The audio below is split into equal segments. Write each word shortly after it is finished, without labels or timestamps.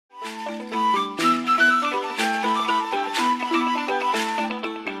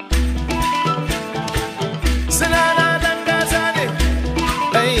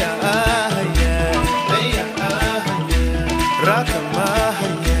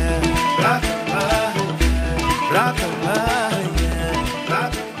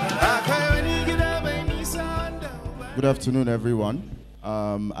Good afternoon, everyone.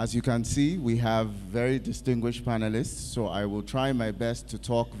 As you can see, we have very distinguished panelists, so I will try my best to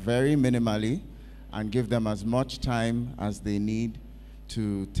talk very minimally and give them as much time as they need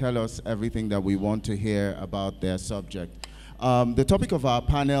to tell us everything that we want to hear about their subject. The topic of our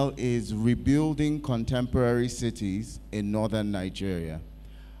panel is rebuilding contemporary cities in northern Nigeria.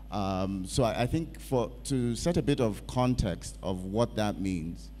 So I think to set a bit of context of what that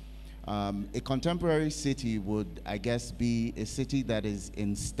means, a contemporary city would, I guess, be a city that is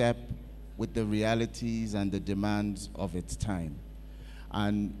in step with the realities and the demands of its time.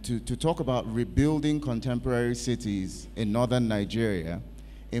 And to talk about rebuilding contemporary cities in northern Nigeria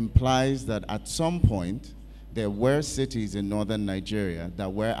implies that at some point, there were cities in northern Nigeria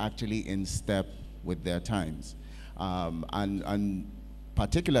that were actually in step with their times. And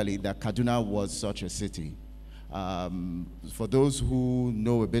particularly that Kaduna was such a city. For those who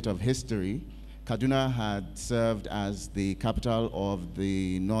know a bit of history, Kaduna had served as the capital of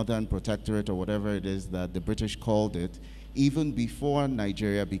the Northern Protectorate, or whatever it is that the British called it, even before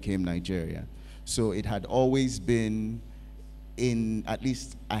Nigeria became Nigeria. So it had always been in at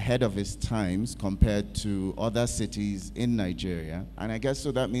least ahead of its times compared to other cities in Nigeria. And I guess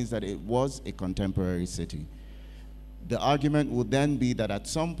so that means that it was a contemporary city. The argument would then be that at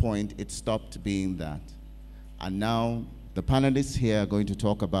some point it stopped being that. And now the panelists here are going to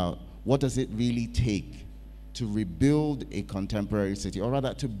talk about what does it really take to rebuild a contemporary city, or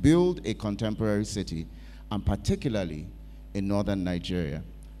rather to build a contemporary city, and particularly in northern Nigeria.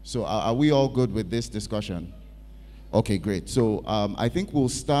 So are we all good with this discussion? Okay, great. So I think we'll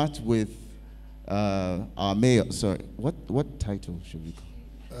start with our mayor. Sorry, what title should we call?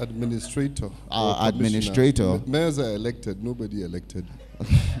 Administrator. Administrator. Mayors are elected, nobody elected.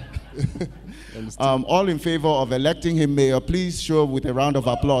 All in favor of electing him mayor, please show with a round of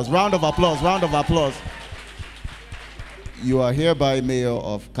applause. Round of applause, round of applause. You are hereby mayor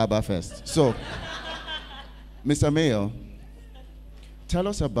of Kabafest. So, Mr. Mayor, tell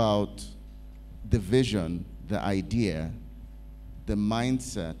us about the vision, the idea, the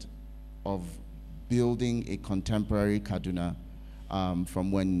mindset of building a contemporary Kaduna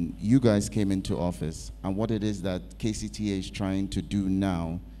from when you guys came into office, and what it is that KCTA is trying to do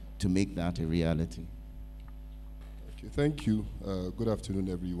now to make that a reality. Okay, thank you. Good afternoon,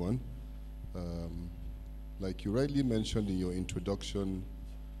 everyone. Like you rightly mentioned in your introduction,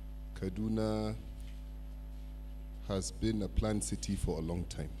 Kaduna has been a planned city for a long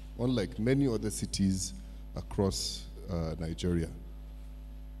time, unlike many other cities across Nigeria.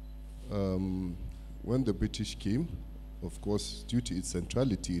 When the British came, of course, due to its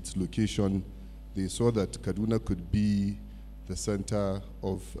centrality, its location, they saw that Kaduna could be the center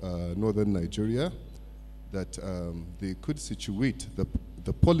of northern Nigeria, that they could situate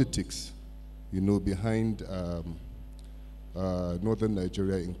the politics, behind northern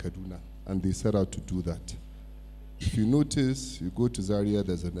Nigeria in Kaduna, and they set out to do that. If you notice, you go to Zaria,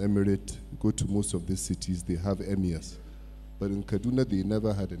 there's an emirate. You go to most of these cities, they have emirs. But in Kaduna, they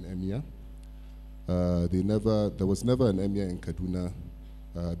never had an emir. There was never an emir in Kaduna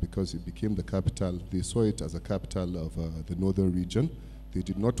because it became the capital. They saw it as a capital of the northern region. They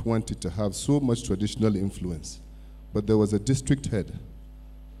did not want it to have so much traditional influence. But there was a district head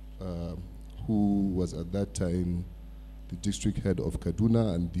who was at that time the district head of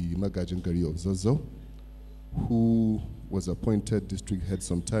Kaduna and the Magajingari of Zazzau, who was appointed district head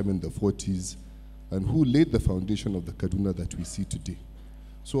sometime in the 40s and who laid the foundation of the Kaduna that we see today.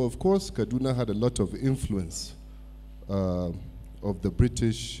 So of course, Kaduna had a lot of influence of the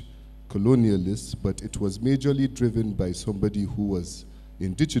British colonialists, but it was majorly driven by somebody who was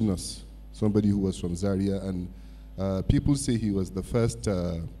indigenous, somebody who was from Zaria, and people say he was the first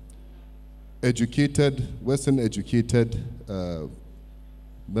Western-educated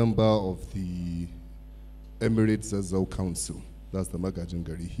member of the Emirates Zazzau Council. That's the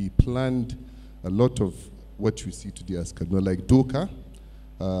Magajingari. He planned a lot of what you see today as Kaduna, like Doka,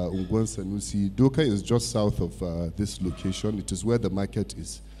 Ungwan Sanusi. Doka is just south of this location. It is where the market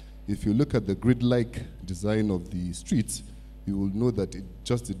is. If you look at the grid-like design of the streets, you will know that it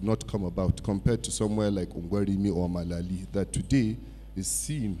just did not come about compared to somewhere like Ungwarimi or Malali, that today is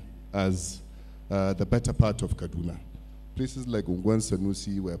seen as the better part of Kaduna. Places like Ungwan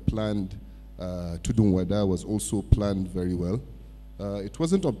Sanusi were planned. Tudunwada was also planned very well. It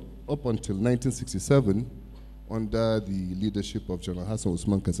wasn't up until 1967, under the leadership of General Hassan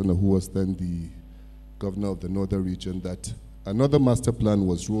Usman Katsina, who was then the governor of the northern region, that another master plan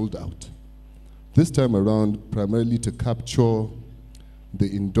was rolled out. This time around, primarily to capture the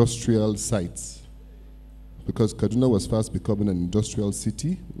industrial sites, because Kaduna was fast becoming an industrial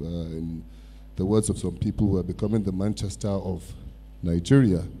city. In the words of some people, who are becoming the Manchester of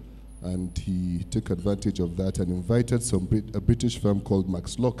Nigeria. And he took advantage of that and invited a British firm called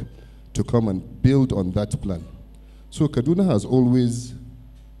Max Lock to come and build on that plan. So Kaduna has always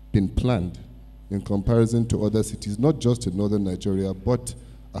been planned in comparison to other cities, not just in northern Nigeria, but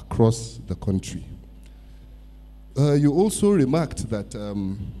across the country. You also remarked that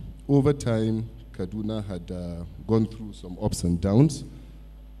over time, Kaduna had gone through some ups and downs,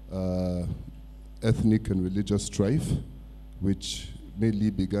 ethnic and religious strife, which mainly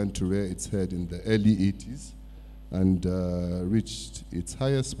began to rear its head in the early 80s and reached its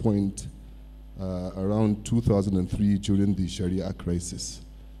highest point around 2003 during the Sharia crisis.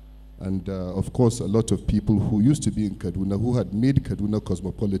 And of course, a lot of people who used to be in Kaduna, who had made Kaduna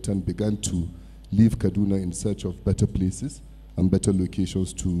cosmopolitan, began to leave Kaduna in search of better places and better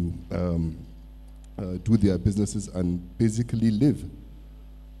locations to do their businesses and basically live.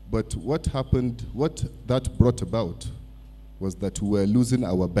 But what happened, what that brought about was that we were losing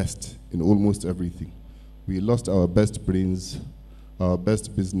our best in almost everything. We lost our best brains, our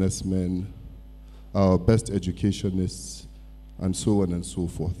best businessmen, our best educationists, and so on and so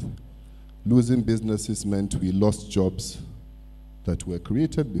forth. Losing businesses meant we lost jobs that were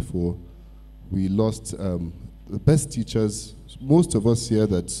created before. We lost the best teachers. Most of us here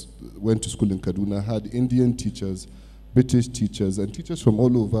that went to school in Kaduna had Indian teachers, British teachers, and teachers from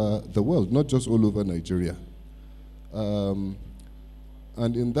all over the world, not just all over Nigeria. And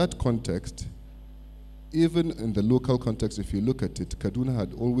in that context, even in the local context, if you look at it, Kaduna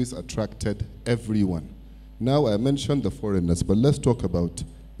had always attracted everyone. Now I mentioned the foreigners, but let's talk about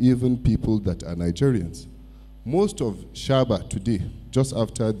even people that are Nigerians. Most of Shaba today, just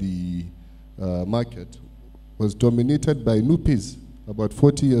after the market, was dominated by Nupis about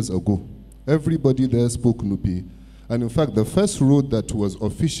 40 years ago. Everybody there spoke Nupi. And in fact, the first road that was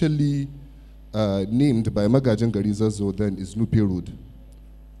officially named by Magajan Garizazo then is Nupi Road.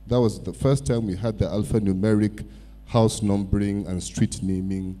 That was the first time we had the alphanumeric house numbering and street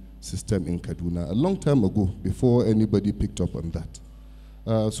naming system in Kaduna, a long time ago, before anybody picked up on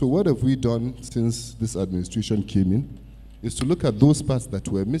that. So what have we done since this administration came in? Is to look at those parts that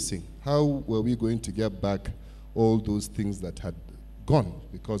were missing. How were we going to get back all those things that had gone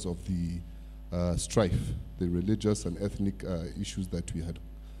because of the strife, the religious and ethnic issues that we had,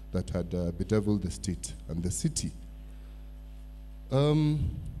 that had bedeviled the state and the city?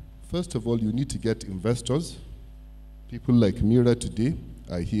 First of all, you need to get investors. People like Mira today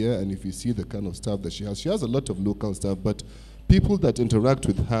are here, and if you see the kind of staff that she has a lot of local staff, but people that interact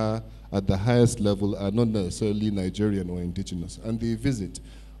with her at the highest level are not necessarily Nigerian or indigenous, and they visit.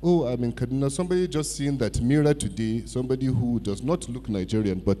 Oh, I'm in Kaduna. Somebody just seen that Mira today, somebody who does not look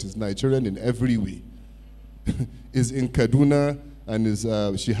Nigerian, but is Nigerian in every way, is in Kaduna,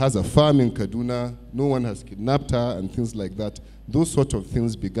 and she has a farm in Kaduna. No one has kidnapped her, and things like that. Those sort of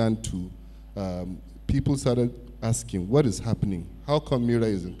things began to, people started asking, what is happening? How come Mira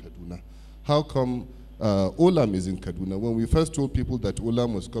is in Kaduna? How come Olam is in Kaduna? When we first told people that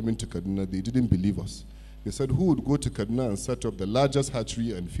Olam was coming to Kaduna, they didn't believe us. They said, who would go to Kaduna and set up the largest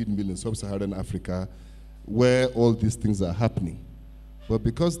hatchery and feed mill in sub-Saharan Africa where all these things are happening? But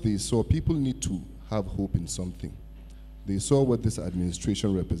because they saw people need to have hope in something. They saw what this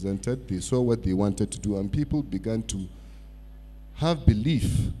administration represented, they saw what they wanted to do, and people began to have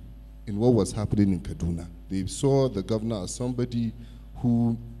belief in what was happening in Kaduna. They saw the governor as somebody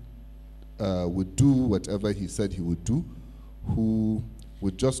who would do whatever he said he would do, who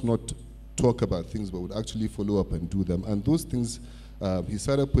would just not talk about things but would actually follow up and do them. And those things, he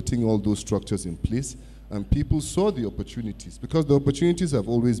started putting all those structures in place, and people saw the opportunities, because the opportunities have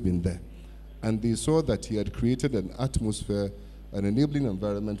always been there. And they saw that he had created an atmosphere, an enabling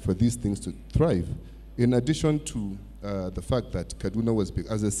environment for these things to thrive. In addition to the fact that Kaduna was,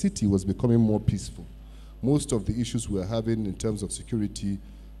 as a city, was becoming more peaceful. Most of the issues we were having in terms of security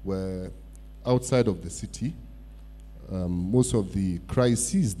were outside of the city. Most of the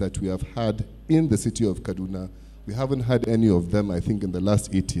crises that we have had in the city of Kaduna, we haven't had any of them, I think, in the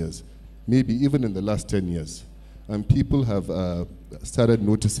last 8 years, maybe even in the last 10 years. And people have started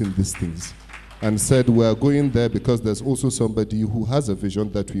noticing these things and said, we're going there because there's also somebody who has a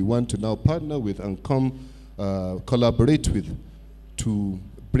vision that we want to now partner with and come collaborate with to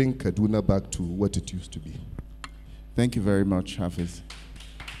bring Kaduna back to what it used to be. Thank you very much, Hafiz.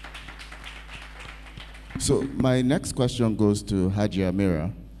 So my next question goes to Hajia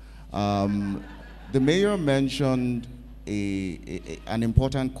Mira. The mayor mentioned an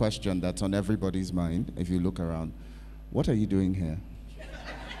important question that's on everybody's mind, if you look around. What are you doing here?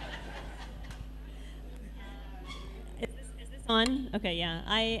 On? Okay, yeah.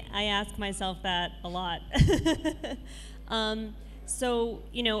 I ask myself that a lot. So,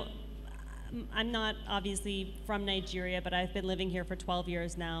 you know, I'm not obviously from Nigeria, but I've been living here for 12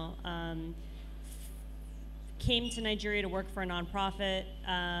 years now. Came to Nigeria to work for a nonprofit,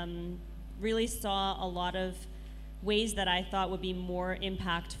 really saw a lot of ways that I thought would be more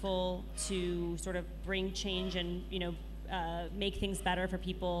impactful to sort of bring change and, you know, make things better for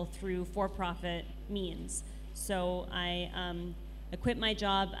people through for-profit means. So I quit my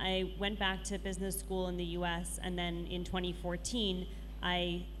job. I went back to business school in the US, and then in 2014,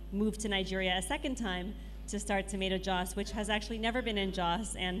 I moved to Nigeria a second time to start Tomato Joss, which has actually never been in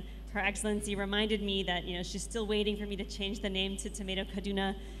Joss, and Her Excellency reminded me that, you know, she's still waiting for me to change the name to Tomato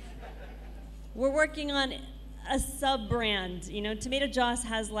Kaduna. We're working on a sub-brand. You know, Tomato Joss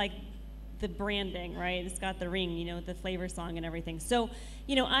has like the branding, right? It's got the ring, you know, the flavor song and everything. So,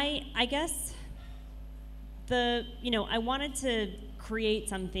 you know, I guess I wanted to create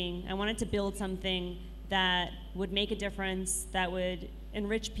something. I wanted to build something that would make a difference, that would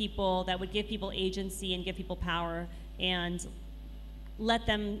enrich people, that would give people agency and give people power, and let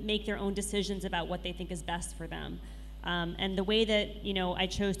them make their own decisions about what they think is best for them. And the way that, you know, I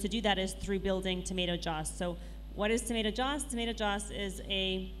chose to do that is through building Tomato Joss. So what is Tomato Joss? Tomato Joss is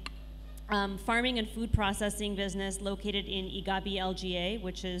a farming and food processing business located in Igabi, LGA,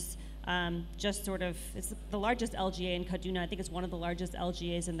 which is just sort of, it's the largest LGA in Kaduna. I think it's one of the largest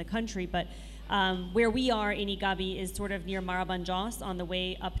LGAs in the country, but where we are in Igabi is sort of near Maraban Jos on the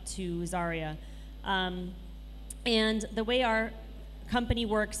way up to Zaria. And the way our company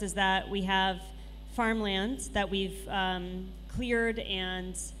works is that we have farmland that we've cleared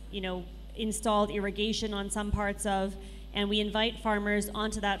and, you know, installed irrigation on some parts of, and we invite farmers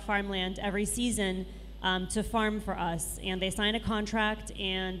onto that farmland every season to farm for us. And they sign a contract,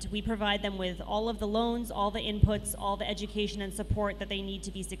 and we provide them with all of the loans, all the inputs, all the education and support that they need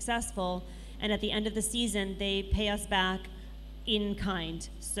to be successful. And at the end of the season, they pay us back in kind.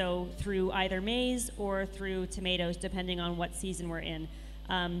 So through either maize or through tomatoes, depending on what season we're in.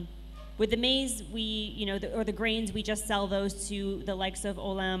 With the maize, or the grains, we just sell those to the likes of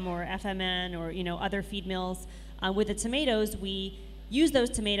Olam or FMN or, you know, other feed mills. With the tomatoes, we use those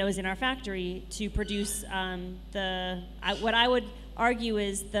tomatoes in our factory to produce what I would argue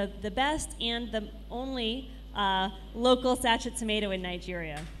is the best and the only local sachet tomato in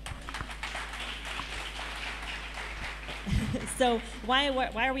Nigeria. So why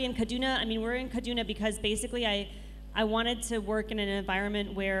are we in Kaduna? I mean, we're in Kaduna because basically I wanted to work in an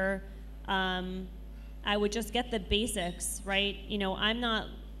environment where I would just get the basics, right? You know, we're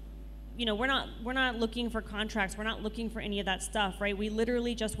not looking for contracts. We're not looking for any of that stuff, right? We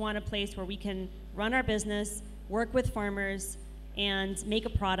literally just want a place where we can run our business, work with farmers, and make a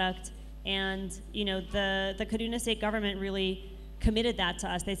product. And, you know, the Kaduna State government really committed that to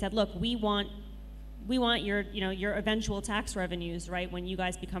us. They said, look, we want your, you know, your eventual tax revenues, right, when you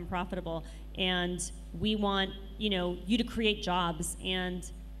guys become profitable, and we want, you know, you to create jobs, and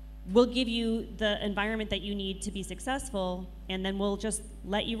we'll give you the environment that you need to be successful, and then we'll just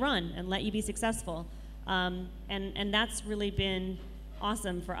let you run and let you be successful. And that's really been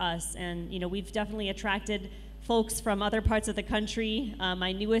awesome for us. And, you know, we've definitely attracted folks from other parts of the country.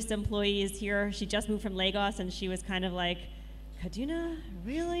 My newest employee is here. She just moved from Lagos, and she was kind of like, Kaduna,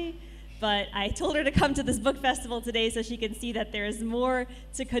 really? But I told her to come to this book festival today so she can see that there is more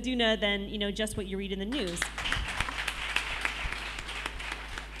to Kaduna than, you know, just what you read in the news.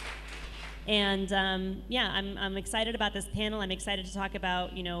 And yeah, I'm excited about this panel. I'm excited to talk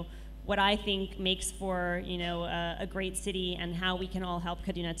about, you know, what I think makes for, you know, a great city and how we can all help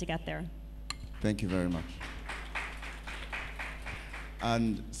Kaduna to get there. Thank you very much.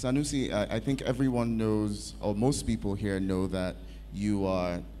 And Sanusi, I think everyone knows, or most people here know, that you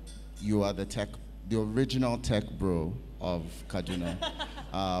are the original tech bro of Kaduna.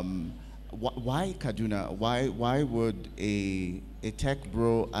 Why Kaduna? Why would a tech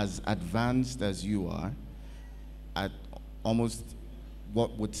bro as advanced as you are, at almost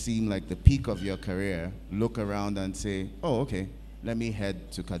what would seem like the peak of your career, look around and say, oh, okay, let me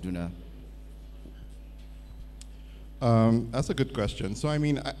head to Kaduna? That's a good question. So I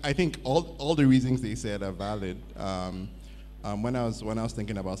mean, I think all the reasons they said are valid. When I was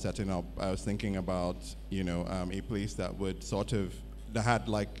thinking about setting up, I was thinking about, you know, a place that would that had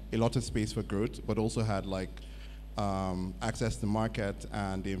like a lot of space for growth, but also had like access to market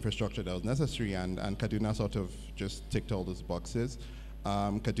and the infrastructure that was necessary, and Kaduna sort of just ticked all those boxes.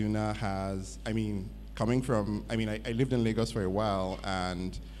 Kaduna has, I mean, I lived in Lagos for a while,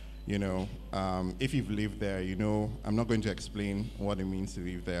 and If you've lived there, I'm not going to explain what it means to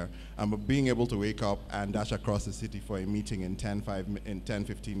live there. But being able to wake up and dash across the city for a meeting in 10,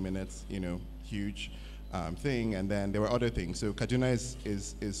 15 minutes, huge thing. And then there were other things. So Kaduna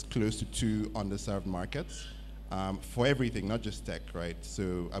is close to 2 underserved markets for everything, not just tech, right?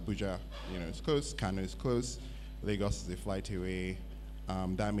 So Abuja, is close, Kano is close, Lagos is a flight away.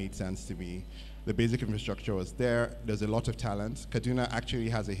 That made sense to me. The basic infrastructure was there. There's a lot of talent. Kaduna actually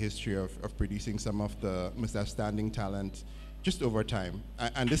has a history of producing some of the most outstanding talent just over time.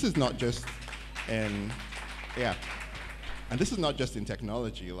 And this is not just in, and this is not just in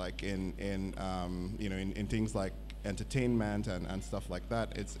technology, like in things like entertainment and stuff like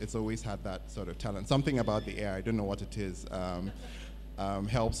that. It's always had that sort of talent. Something about the air, I don't know what it is,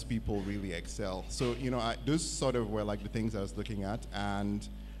 helps people really excel. So, those sort of were like the things I was looking at, and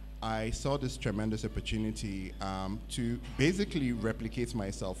I saw this tremendous opportunity to basically replicate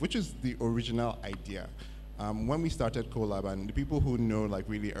myself, which is the original idea. When we started Colab, and the people who know like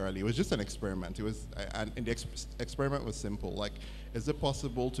really early, it was just an experiment. It was, and the experiment was simple. Like, is it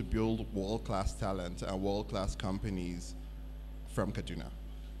possible to build world-class talent and world-class companies from Kaduna?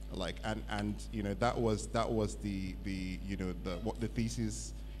 Like, and that was the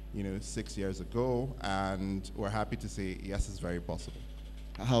thesis, 6 years ago, and we're happy to say yes, it's very possible.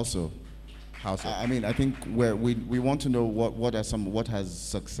 How so? How so? I mean, I think we want to know what has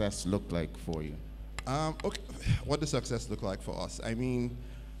success looked like for you. Okay, what does success look like for us? I mean,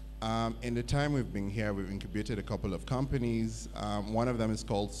 in the time we've been here, we've incubated a couple of companies. One of them is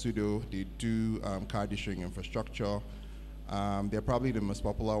called Sudo. They do card issuing infrastructure. They're probably the most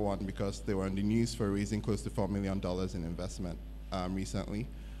popular one because they were on the news for raising close to $4 million in investment recently.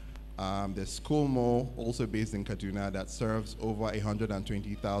 There's Schoolmo, also based in Kaduna, that serves over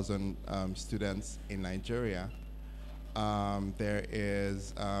 120,000 students in Nigeria. There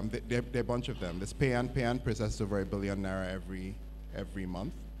are a bunch of them. There's Payan processes over ₦1 billion every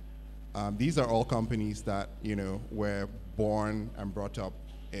month. These are all companies that were born and brought up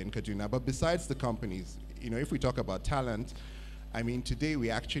in Kaduna. But besides the companies, if we talk about talent, I mean, today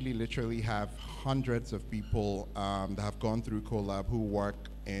we actually literally have hundreds of people that have gone through Colab who work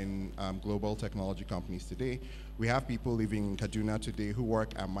in global technology companies today. We have people living in Kaduna today who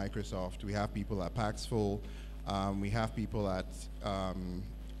work at Microsoft. We have people at Paxful. We have people at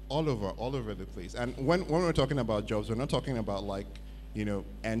all over the place. And when we're talking about jobs, we're not talking about like,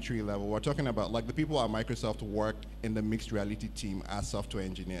 entry level. We're talking about like the people at Microsoft work in the mixed reality team as software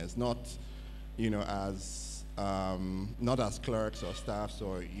engineers, not as clerks or staffs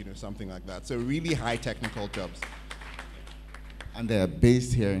or something like that. So really high technical jobs. And they're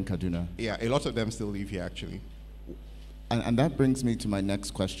based here in Kaduna. Yeah, a lot of them still live here actually. And that brings me to my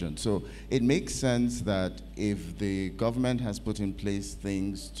next question. So it makes sense that if the government has put in place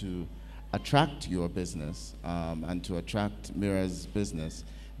things to attract your business and to attract Mira's business,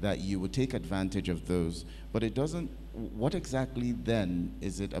 that you would take advantage of those. But it doesn't, what exactly then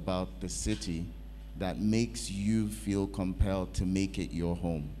is it about the city that makes you feel compelled to make it your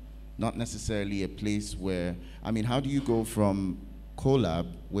home? Not necessarily a place where, I mean, how do you go from Colab,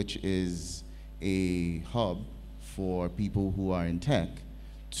 which is a hub for people who are in tech,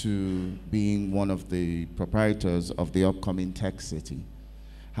 to being one of the proprietors of the upcoming tech city?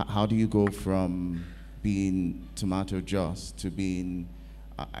 How do you go from being tomato juice to being,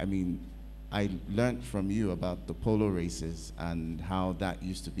 I mean, I learned from you about the polo races and how that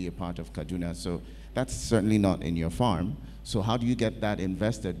used to be a part of Kaduna. So that's certainly not in your farm. So how do you get that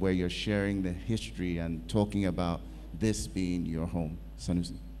invested where you're sharing the history and talking about this being your home?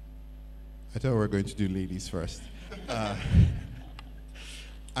 Sanusi. I thought we were going to do ladies first.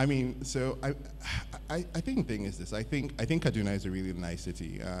 I mean, so I think the thing is this. I think Kaduna is a really nice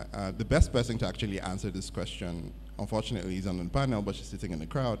city. The best person to actually answer this question, unfortunately, is on the panel, but she's sitting in the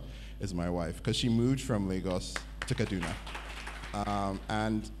crowd, is my wife, because she moved from Lagos to Kaduna.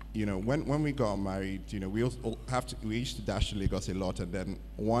 And when we got married, we used to dash to Lagos a lot, and then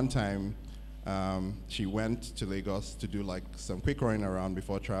one time she went to Lagos to do like some quick running around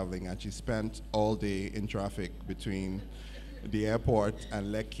before traveling, and she spent all day in traffic between the airport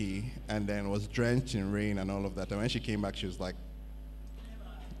and Lekki, and then was drenched in rain and all of that. And when she came back, she was like,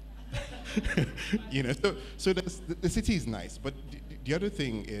 so the city is nice, but the other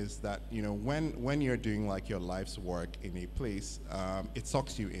thing is that when you're doing like your life's work in a place, it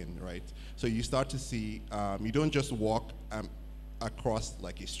sucks you in, right? So you start to see, you don't just walk across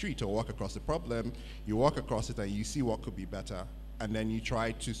like a street or walk across a problem. You walk across it and you see what could be better, and then you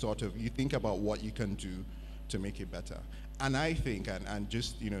try to you think about what you can do to make it better. And I think, and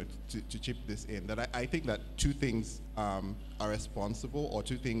just, to chip this in, that I think that two things are responsible, or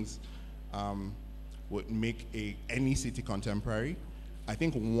two things would make any city contemporary. I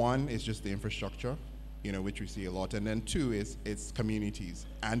think one is just the infrastructure, which we see a lot. And then two is it's communities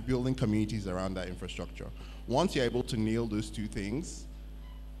and building communities around that infrastructure. Once you're able to nail those two things,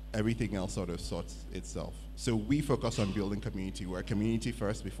 everything else sort of sorts itself. So we focus on building community. We're community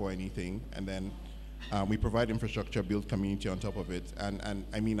first before anything, and then we provide infrastructure, build community on top of it. And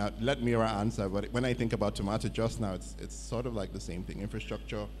I mean, let Mira answer, but when I think about Tomato just now, it's sort of like the same thing,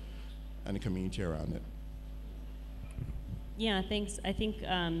 infrastructure and the community around it. Yeah, thanks. I think,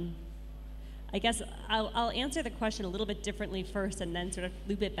 I guess I'll answer the question a little bit differently first and then sort of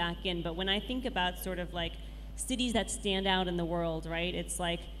loop it back in. But when I think about sort of like cities that stand out in the world, right, it's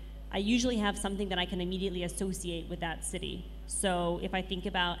like I usually have something that I can immediately associate with that city. So if I think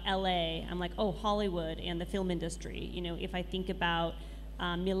about LA, I'm like, oh, Hollywood and the film industry. If I think about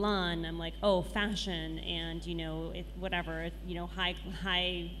Milan, I'm like, oh, fashion and whatever,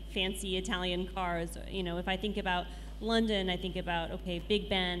 high fancy Italian cars. If I think about London, I think about, okay, Big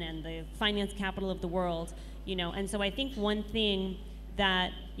Ben and the finance capital of the world. And so I think one thing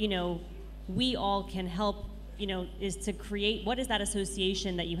that we all can help is to create, what is that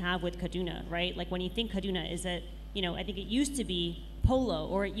association that you have with Kaduna, right? Like when you think Kaduna, is it, I think it used to be polo,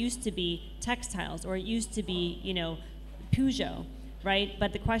 or it used to be textiles, or it used to be, Peugeot, right?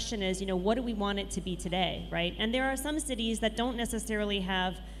 But the question is, what do we want it to be today, right? And there are some cities that don't necessarily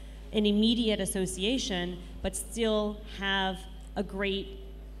have an immediate association, but still have a great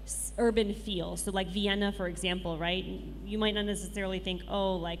urban feel. So like Vienna, for example, right? You might not necessarily think,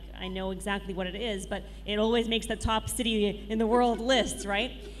 oh, like I know exactly what it is, but it always makes the top city in the world lists,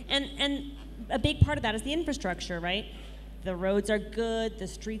 right? And a big part of that is the infrastructure, right? The roads are good, the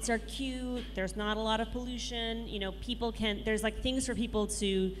streets are cute, there's not a lot of pollution, there's like things for people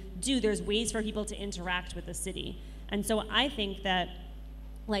to do, there's ways for people to interact with the city. And so I think that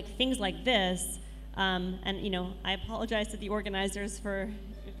like things like this, and I apologize to the organizers for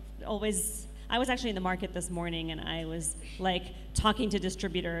always, I was actually in the market this morning and I was like talking to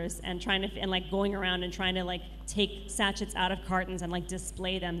distributors and like going around and trying to like take sachets out of cartons and like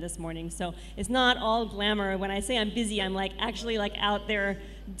display them this morning. So it's not all glamour. When I say I'm busy, I'm like actually like out there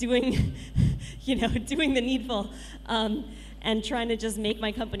doing, doing the needful and trying to just make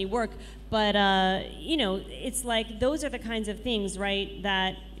my company work. But, it's like those are the kinds of things, right,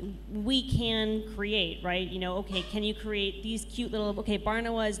 that we can create, right? Okay, can you create these cute little, okay,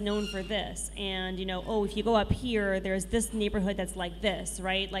 Barnawa is known for this. And, oh, if you go up here, there's this neighborhood that's like this,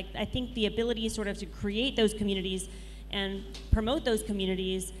 right? Like, I think the ability sort of to create those communities and promote those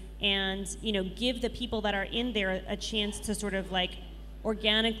communities and, give the people that are in there a chance to sort of like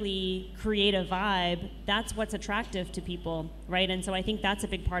organically create a vibe, that's what's attractive to people, right? And so I think that's a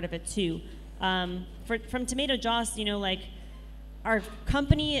big part of it too. From Tomato Joss, like our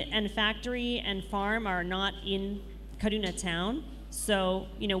company and factory and farm are not in Kaduna town. So,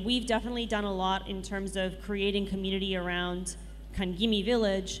 we've definitely done a lot in terms of creating community around Kangimi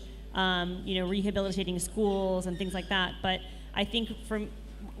village, rehabilitating schools and things like that. But I think from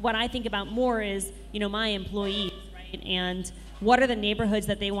what I think about more is, my employees, right? And what are the neighborhoods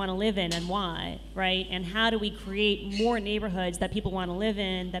that they want to live in and why, right? And how do we create more neighborhoods that people want to live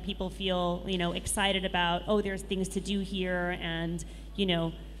in, that people feel, excited about, oh, there's things to do here, and,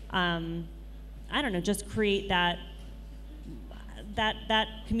 I don't know, just create that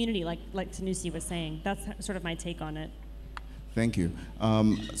community like Sanusi was saying. That's sort of my take on it. Thank you.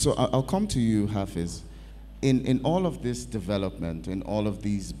 So I'll come to you, Hafiz. In all of this development, in all of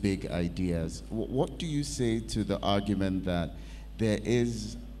these big ideas, what do you say to the argument that there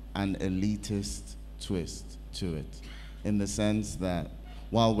is an elitist twist to it, in the sense that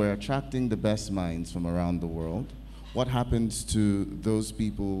while we're attracting the best minds from around the world, what happens to those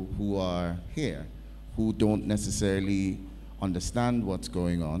people who are here, who don't necessarily understand what's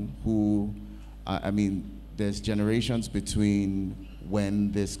going on, who, there's generations between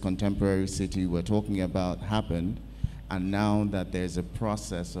when this contemporary city we're talking about happened, and now that there's a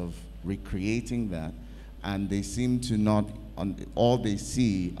process of recreating that, and they seem to not, all they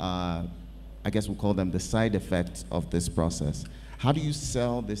see are, I guess we'll call them the side effects of this process. How do you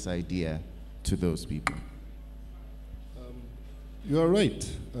sell this idea to those people? You are right,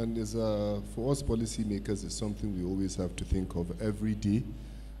 and for us policymakers, it's something we always have to think of every day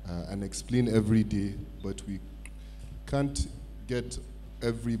and explain every day, but we can't get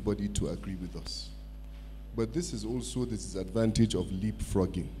everybody to agree with us. But this is also the disadvantage of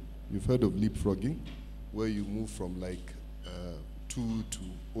leapfrogging. You've heard of leapfrogging, where you move from like 2 to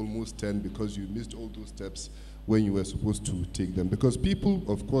almost 10 because you missed all those steps when you were supposed to take them. Because people,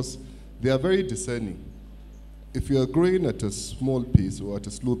 of course, they are very discerning. If you are growing at a small pace or at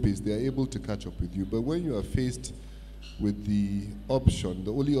a slow pace, they are able to catch up with you. But when you are faced with the option,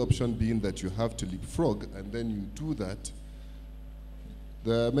 the only option being that you have to leapfrog, and then you do that,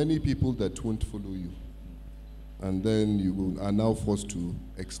 there are many people that won't follow you. And then you are now forced to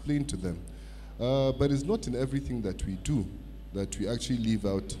explain to them. But it's not in everything that we do that we actually leave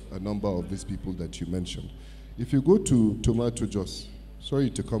out a number of these people that you mentioned. If you go to Tomato Jos, sorry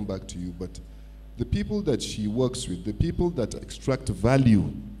to come back to you, but the people that she works with, the people that extract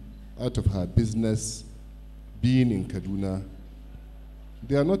value out of her business being in Kaduna,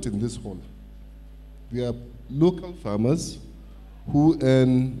 they are not in this hall. They are local farmers who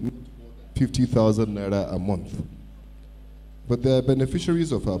earn 50,000 naira a month. But they are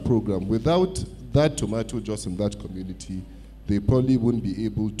beneficiaries of our program. Without that Tomato Jos in that community, they probably wouldn't be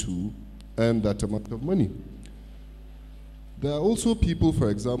able to earn that amount of money. There are also people, for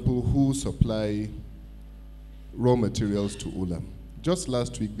example, who supply raw materials to Olam. Just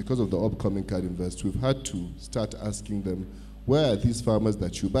last week, because of the upcoming Card Invest, we've had to start asking them, where are these farmers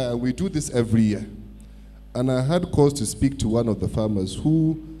that you buy? And we do this every year. And I had cause to speak to one of the farmers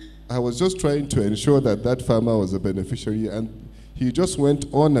who I was just trying to ensure that that farmer was a beneficiary, and he just went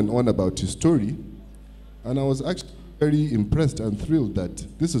on and on about his story. And I was actually very impressed and thrilled that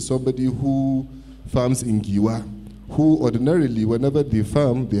this is somebody who farms in Giwa, who ordinarily, whenever they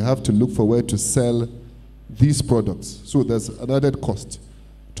farm, they have to look for where to sell these products. So there's an added cost.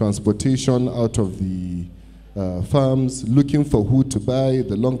 Transportation out of the farms, looking for who to buy.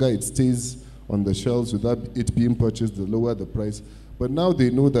 The longer it stays on the shelves without it being purchased, the lower the price. But now they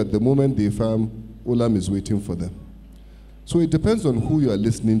know that the moment they farm, Olam is waiting for them. So it depends on who you are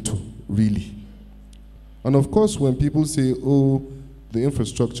listening to, really. And of course, when people say, oh, the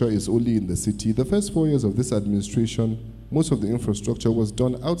infrastructure is only in the city, the first 4 years of this administration, most of the infrastructure was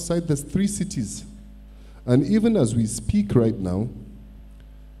done outside the 3 cities. And even as we speak right now,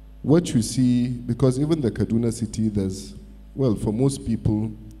 what you see, because even the Kaduna city, there's, well, for most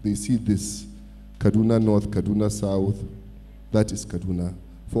people, they see this Kaduna North, Kaduna South, that is Kaduna.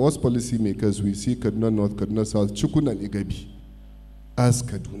 For us policymakers, we see Kaduna North, Kaduna South, Chukun and Igabi as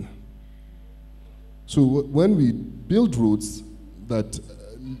Kaduna. So when we build roads that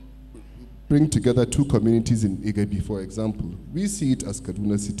bring together 2 communities in Igabi, for example, we see it as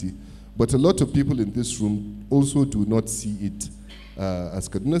Kaduna City. But a lot of people in this room also do not see it as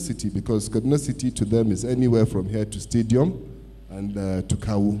Kaduna City, because Kaduna City to them is anywhere from here to Stadium and to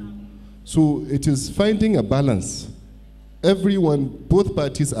Kawu. So it is finding a balance. Everyone, both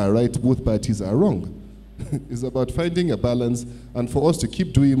parties are right, both parties are wrong. It's about finding a balance and for us to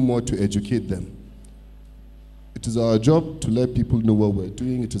keep doing more to educate them. It is our job to let people know what we're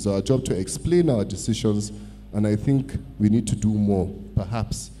doing. It is our job to explain our decisions, and I think we need to do more,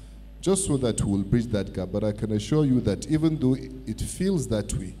 perhaps, just so that we'll bridge that gap. But I can assure you that even though it feels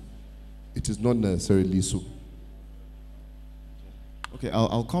that way, it is not necessarily so. Okay,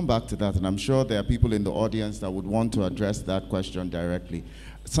 I'll come back to that, and I'm sure there are people in the audience that would want to address that question directly.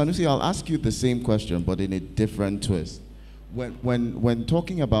 Sanusi, I'll ask you the same question, but in a different twist. When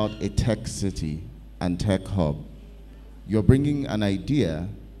talking about a tech city and tech hub, you're bringing an idea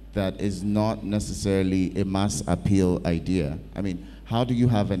that is not necessarily a mass appeal idea. I mean, how do you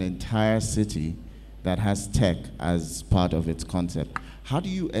have an entire city that has tech as part of its concept? How do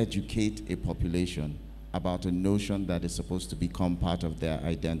you educate a population about a notion that is supposed to become part of their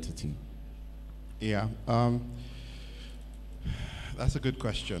identity? Yeah, that's a good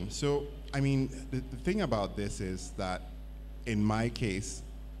question. So, I mean, the thing about this is that in my case,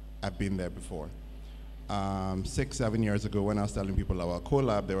 I've been there before. 6, 7 years ago, when I was telling people about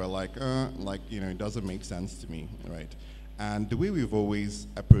collab, they were like, it doesn't make sense to me, right? And the way we've always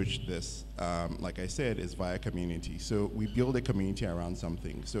approached this, like I said, is via community. So we build a community around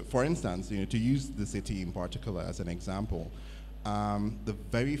something. So for instance, to use the city in particular as an example, the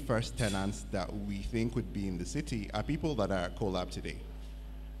very first tenants that we think would be in the city are people that are at collab today.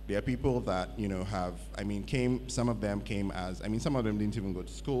 They are people that, some of them came as, some of them didn't even go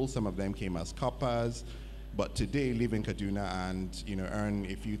to school, some of them came as coppers, but today live in Kaduna and, earn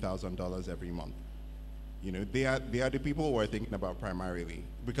a few $1,000s every month. They are the people we're thinking about primarily,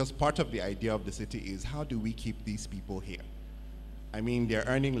 because part of the idea of the city is how do we keep these people here? They're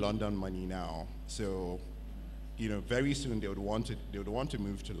earning London money now, so very soon they would want to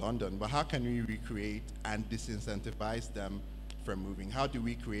move to London. But how can we recreate and disincentivize them from moving? How do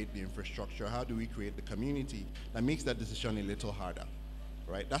we create the infrastructure? How do we create the community that makes that decision a little harder,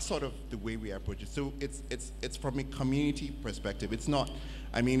 right? That's sort of the way we approach it. So it's from a community perspective. It's not,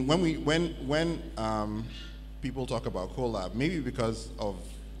 I mean, when people talk about collab, maybe because of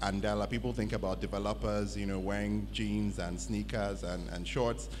Andela, people think about developers, you know, wearing jeans and sneakers and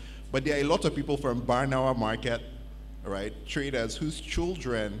shorts. But there are a lot of people from Barnawa Market, right, traders whose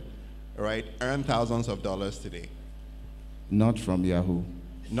children, right, earn thousands of dollars today. Not from Yahoo.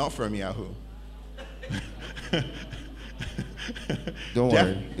 Not from Yahoo. Don't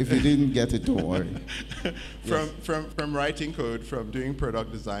worry. If you didn't get it, don't worry. From writing code, from doing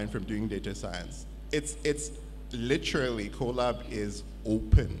product design, from doing data science. It's literally, collab is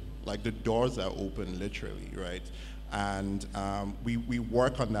open. Like the doors are open, literally, right? And we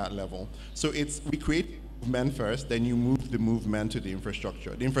work on that level. So we create movement first, then you move the movement to the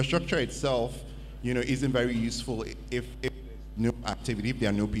infrastructure. The infrastructure itself, you know, isn't very useful if no activity, if there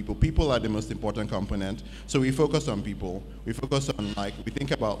are no people. People are the most important component. So we focus on people. We focus on, like, we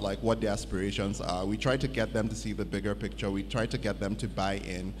think about like what their aspirations are. We try to get them to see the bigger picture. We try to get them to buy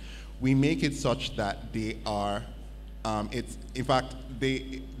in. We make it such that they are, in fact,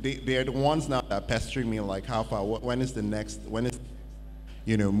 they are the ones now that are pestering me like, how far, when is the next,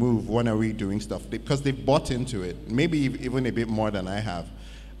 you know, move, when are we doing stuff? Because they've bought into it, maybe even a bit more than I have.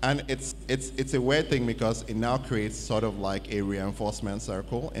 And it's a weird thing because it now creates sort of like a reinforcement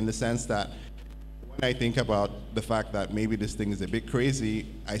circle in the sense that when I think about the fact that maybe this thing is a bit crazy,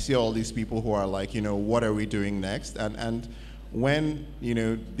 I see all these people who are like, you know, what are we doing next? And when, you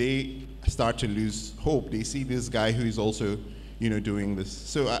know, they start to lose hope, they see this guy who is also, you know, doing this.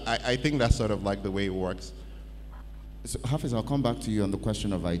 So I think that's sort of like the way it works. So Hafiz, I'll come back to you on the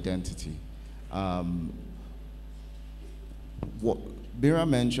question of identity. Mira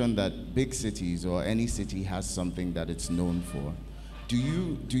mentioned that big cities or any city has something that it's known for. Do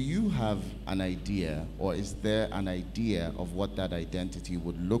you have an idea, or is there an idea of what that identity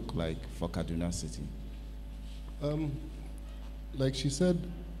would look like for Kaduna City? Like she said,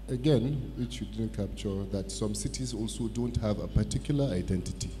 again, which you didn't capture, that some cities also don't have a particular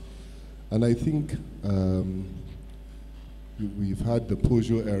identity. And I think we've had the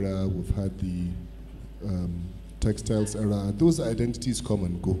Peugeot era, we've had the textiles era. Those identities come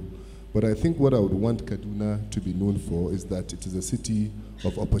and go. But I think what I would want Kaduna to be known for is that it is a city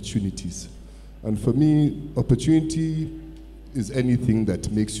of opportunities. And for me, opportunity is anything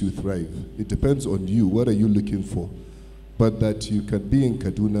that makes you thrive. It depends on you. What are you looking for? But that you can be in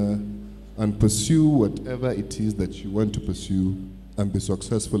Kaduna and pursue whatever it is that you want to pursue and be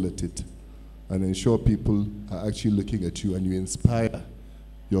successful at it, and ensure people are actually looking at you and you inspire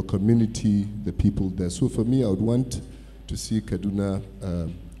your community, the people there. So for me, I would want to see Kaduna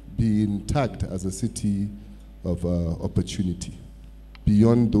being tagged as a city of opportunity,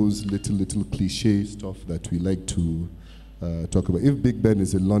 beyond those little cliche stuff that we like to talk about. If Big Ben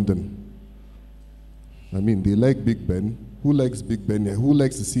is in London, I mean, they like Big Ben. Who likes Big Ben here? Who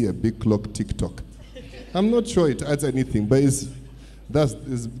likes to see a big clock tick-tock? I'm not sure it adds anything, but it's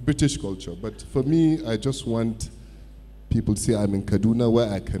British culture. But for me, I just want people to say I'm in Kaduna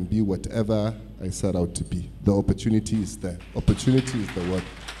where I can be whatever I set out to be. The opportunity is there. Opportunity is the word.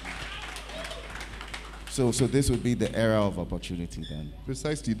 So this would be the era of opportunity then?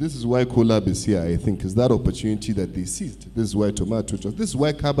 Precisely. This is why Collab is here, I think, is that opportunity that they seized. This is why Tomato Trust, this is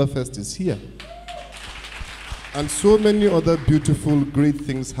why Kabafest is here. And so many other beautiful, great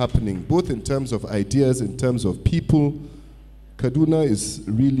things happening, both in terms of ideas, in terms of people. Kaduna is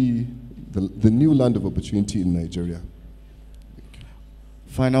really the new land of opportunity in Nigeria.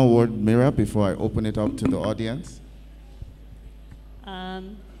 Final word, Mira, before I open it up to the audience.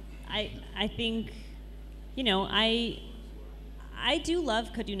 I think, you know, I do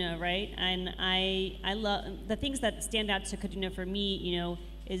love Kaduna, right? And I love the things that stand out to Kaduna for me, you know,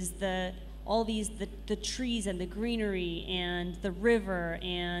 is the trees and the greenery and the river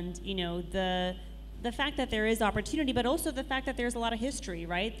and, you know, the fact that there is opportunity, but also the fact that there's a lot of history,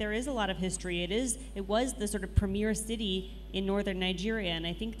 right? There is a lot of history. It was the sort of premier city in northern Nigeria, and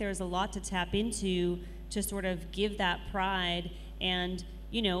I think there's a lot to tap into to sort of give that pride. And,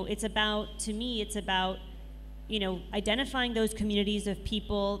 you know, to me, it's about, you know, identifying those communities of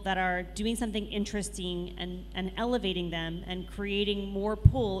people that are doing something interesting and elevating them and creating more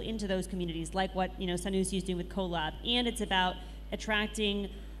pull into those communities, like what, you know, Sanusi is doing with Collab. And it's about attracting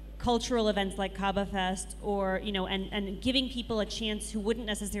cultural events like Kabafest, or, you know, and giving people a chance who wouldn't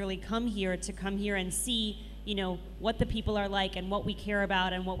necessarily come here to come here and see, you know, what the people are like and what we care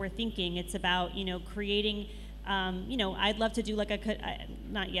about and what we're thinking. It's about, you know, creating you know, I'd love to do like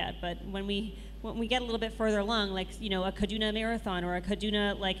not yet, but when we get a little bit further along, like, you know, a Kaduna marathon or a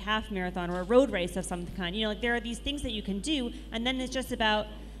Kaduna like half marathon or a road race of some kind, you know, like there are these things that you can do, and then it's just about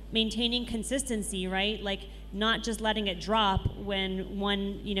maintaining consistency, right? Like not just letting it drop when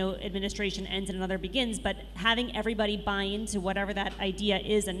one, you know, administration ends and another begins, but having everybody buy into whatever that idea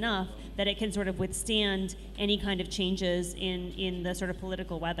is enough that it can sort of withstand any kind of changes in the sort of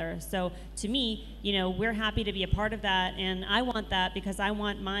political weather. So to me, you know, we're happy to be a part of that, and I want that because I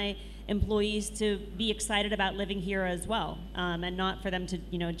want my employees to be excited about living here as well, and not for them to,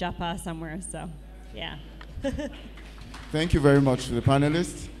 you know, japa somewhere. So, yeah. Thank you very much to the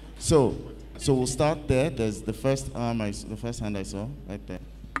panelists. So we'll start there. There's the first hand I saw right there.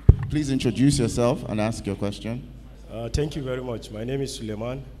 Please introduce yourself and ask your question. Thank you very much. My name is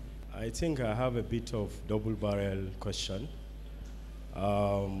Suleiman. I think I have a bit of double-barrel question.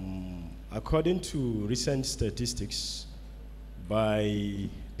 According to recent statistics by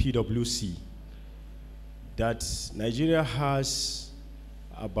PwC, that Nigeria has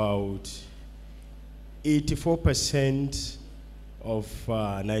about 84% of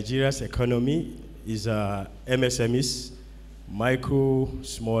Nigeria's economy is MSMEs, micro,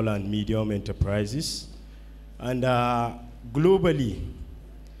 small, and medium enterprises. And globally,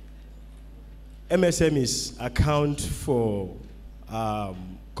 MSMEs account for,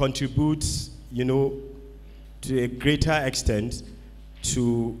 contributes, you know, to a greater extent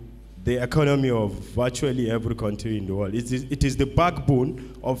to the economy of virtually every country in the world. It is the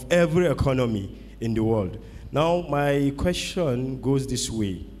backbone of every economy in the world. Now, my question goes this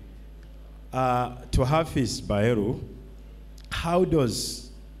way. To Hafiz Bayero,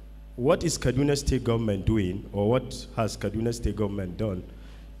 what is Kaduna State government doing, or what has Kaduna State government done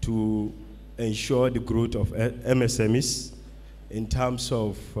to ensure the growth of MSMEs in terms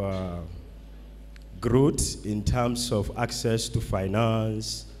of growth, in terms of access to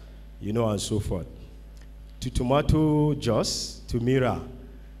finance, you know, and so forth? To Tomato Joss, to Mira,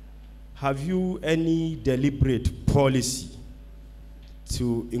 have you any deliberate policy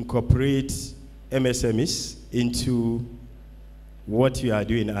to incorporate MSMEs into what you are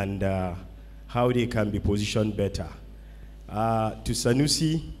doing and how they can be positioned better? To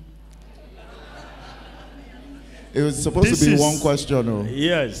Sanusi. It was supposed to be one question. Or?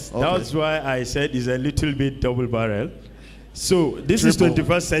 Yes, okay. That's why I said it's a little bit double barrel. So this is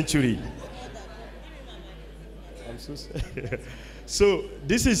 21st century. I'm so sorry. So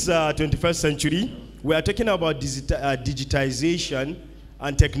this is 21st century. We are talking about digitization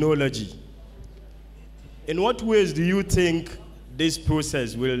and technology. In what ways do you think this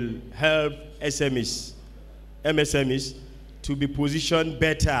process will help MSMEs to be positioned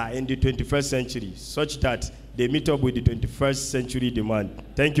better in the 21st century, such that they meet up with the 21st century demand?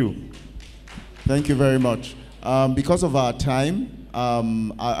 Thank you. Thank you very much. Because of our time,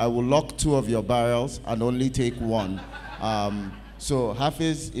 I will lock 2 of your barrels and only take 1. So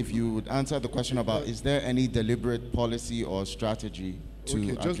Hafiz, if you would answer the question about, is there any deliberate policy or strategy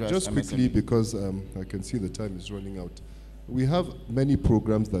to address just quickly, MSME? because I can see the time is running out. We have many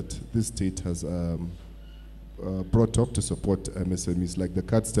programs that this state has brought up to support MSMEs, like the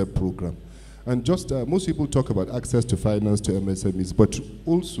CAD STEP program. And just most people talk about access to finance to MSMEs, but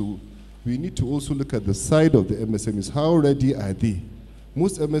also we need to also look at the side of the MSMEs. How ready are they?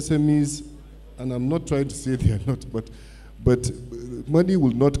 Most MSMEs, and I'm not trying to say they are not, but money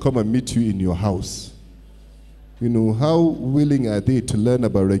will not come and meet you in your house. You know, how willing are they to learn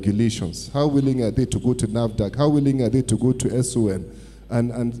about regulations? How willing are they to go to NAFDAC? How willing are they to go to SON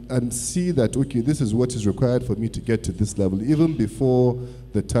and see that, okay, this is what is required for me to get to this level, even before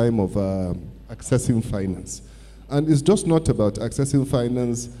the time of accessing finance. And it's just not about accessing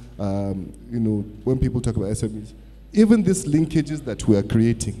finance, you know, when people talk about SMEs. Even these linkages that we are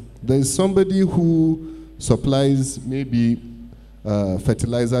creating, there is somebody who supplies maybe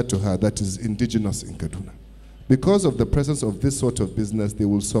fertilizer to her that is indigenous in Kaduna. Because of the presence of this sort of business, they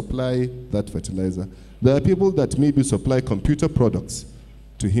will supply that fertilizer. There are people that maybe supply computer products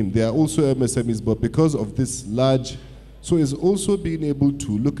to him. They are also MSMEs, but because of this large, so it's also being able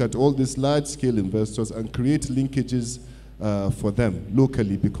to look at all these large-scale investors and create linkages for them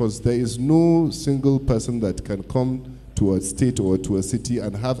locally, because there is no single person that can come to a state or to a city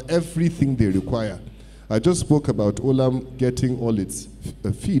and have everything they require. I just spoke about Olam getting all its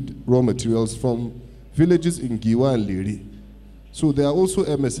feed raw materials from villages in Giwa and Liri. So they are also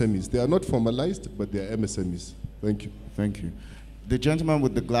MSMEs. They are not formalized, but they are MSMEs. Thank you. Thank you. The gentleman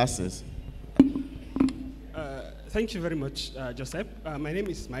with the glasses. Thank you very much, Joseph. My name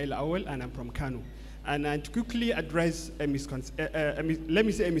is Ismaila Awal, and I'm from Kano. And to quickly address a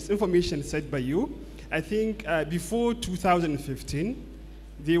misinformation said by you, I think before 2015,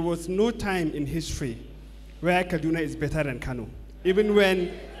 there was no time in history where Kaduna is better than Kano, even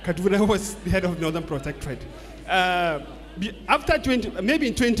when Kaduna was the head of Northern Protectorate. Maybe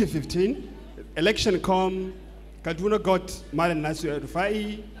in 2015, election come, Kaduna got Mala Nasir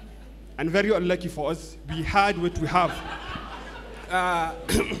Rufai, and very unlucky for us, we had what we have.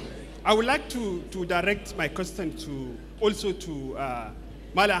 I would like to direct my question also to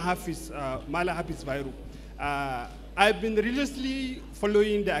Mala Hafiz Bayero. I've been religiously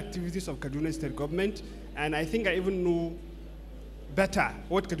following the activities of Kaduna State government, and I think I even know better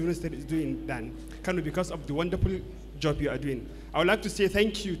what Kaduna State is doing than Kano because of the wonderful job you are doing. I would like to say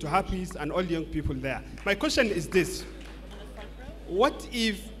thank you to Hafiz and all the young people there. My question is this: what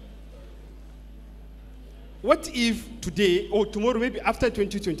if today or tomorrow, maybe after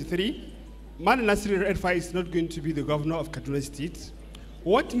 2023, Mala Nasir Rufai is not going to be the governor of Kaduna State?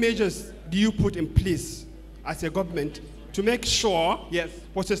 What measures do you put in place as a government to make sure, yes,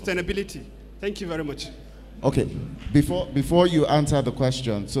 for sustainability? Thank you very much. Okay, before you answer the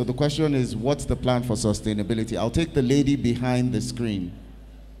question, so the question is, what's the plan for sustainability? I'll take the lady behind the screen.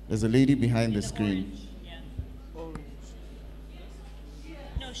 There's a lady behind the screen. Yeah.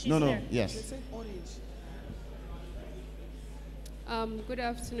 No, she's No, there. yes. Good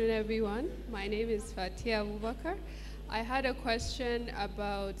afternoon, everyone. My name is Fatia Abubakar. I had a question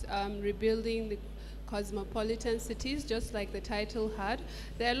about rebuilding the cosmopolitan cities, just like the title had.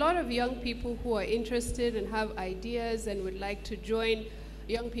 There are a lot of young people who are interested and have ideas and would like to join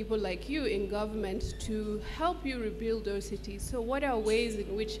young people like you in government to help you rebuild those cities. So what are ways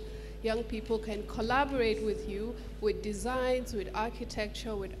in which young people can collaborate with you with designs, with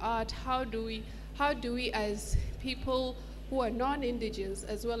architecture, with art? How do we as people who are non-indigenous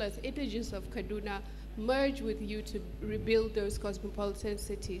as well as indigenous of Kaduna merge with you to rebuild those cosmopolitan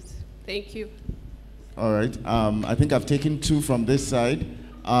cities? Thank you. All right, I think I've taken two from this side.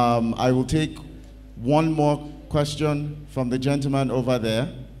 I will take one more question from the gentleman over there.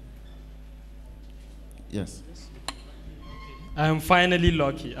 Yes. I'm finally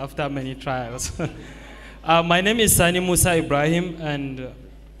lucky after many trials. My name is Sanusi Ibrahim, and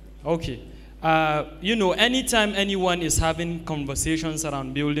you know, anytime anyone is having conversations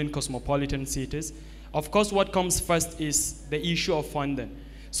around building cosmopolitan cities, of course what comes first is the issue of funding.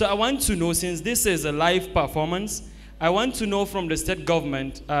 So I want to know, since this is a live performance, I want to know from the state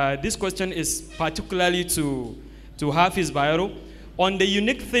government, this question is particularly to Hafiz Bayero, on the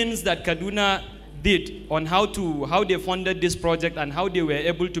unique things that Kaduna did on how they funded this project and how they were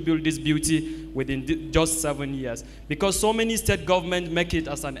able to build this beauty within just 7 years. Because so many state governments make it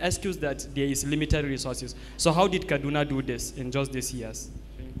as an excuse that there is limited resources. So how did Kaduna do this in just these years?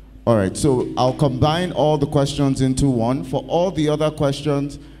 All right, so I'll combine all the questions into one. For all the other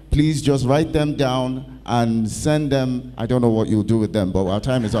questions, please just write them down and send them. I don't know what you'll do with them, but our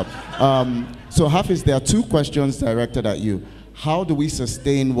time is up. So Hafiz, there are two questions directed at you. How do we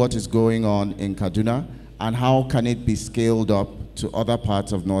sustain what is going on in Kaduna, and how can it be scaled up to other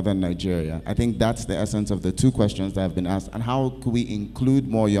parts of northern Nigeria? I think that's the essence of the two questions that have been asked. And how could we include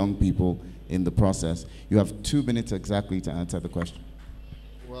more young people in the process? You have 2 minutes exactly to answer the question.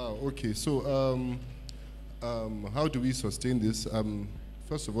 Wow, okay, so how do we sustain this?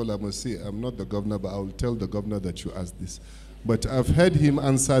 First of all, I must say, I'm not the governor, but I'll tell the governor that you asked this. But I've heard him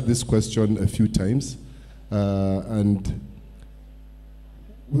answer this question a few times, and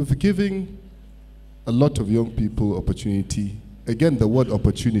we've given a lot of young people opportunity. Again, the word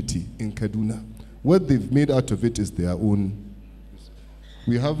opportunity in Kaduna. What they've made out of it is their own.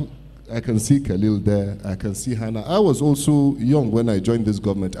 We have, I can see Khalil there, I can see Hannah. I was also young when I joined this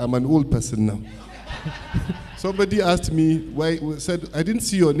government. I'm an old person now. Somebody asked me, why, said, I didn't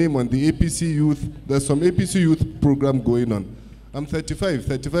see your name on the APC youth. There's some APC youth program going on. I'm 35.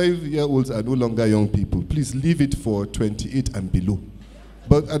 35-year-olds are no longer young people. Please leave it for 28 and below.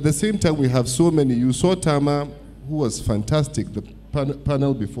 But at the same time, we have so many. You saw Tama, who was fantastic, the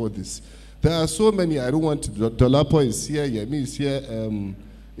panel before this. There are so many. I don't want to. Dolapo is here, Yemi is here,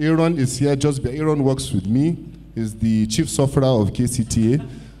 Aaron is here. Aaron works with me. He's the chief sufferer of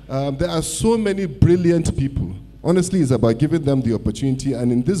KCTA. There are so many brilliant people. Honestly, it's about giving them the opportunity.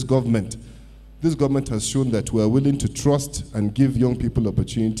 And in this government has shown that we are willing to trust and give young people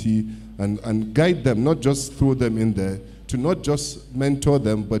opportunity and guide them, not just throw them in there, to not just mentor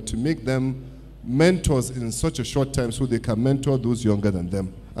them, but to make them mentors in such a short time so they can mentor those younger than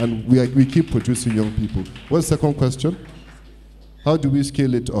them. And we keep producing young people. What's the second question? How do we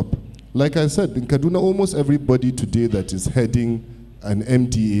scale it up? Like I said, in Kaduna, almost everybody today that is heading an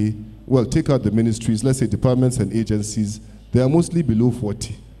MDA, well, take out the ministries, let's say departments and agencies, they are mostly below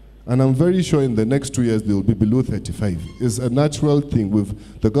 40. And I'm very sure in the next 2 years they will be below 35. It's a natural thing.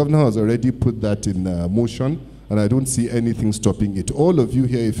 The governor has already put that in motion, and I don't see anything stopping it. All of you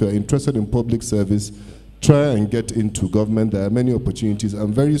here, if you're interested in public service, try and get into government. There are many opportunities,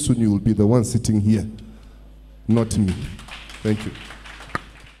 and very soon you will be the one sitting here, not me. Thank you.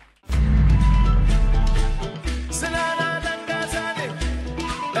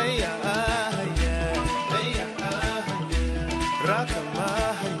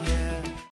 Rakama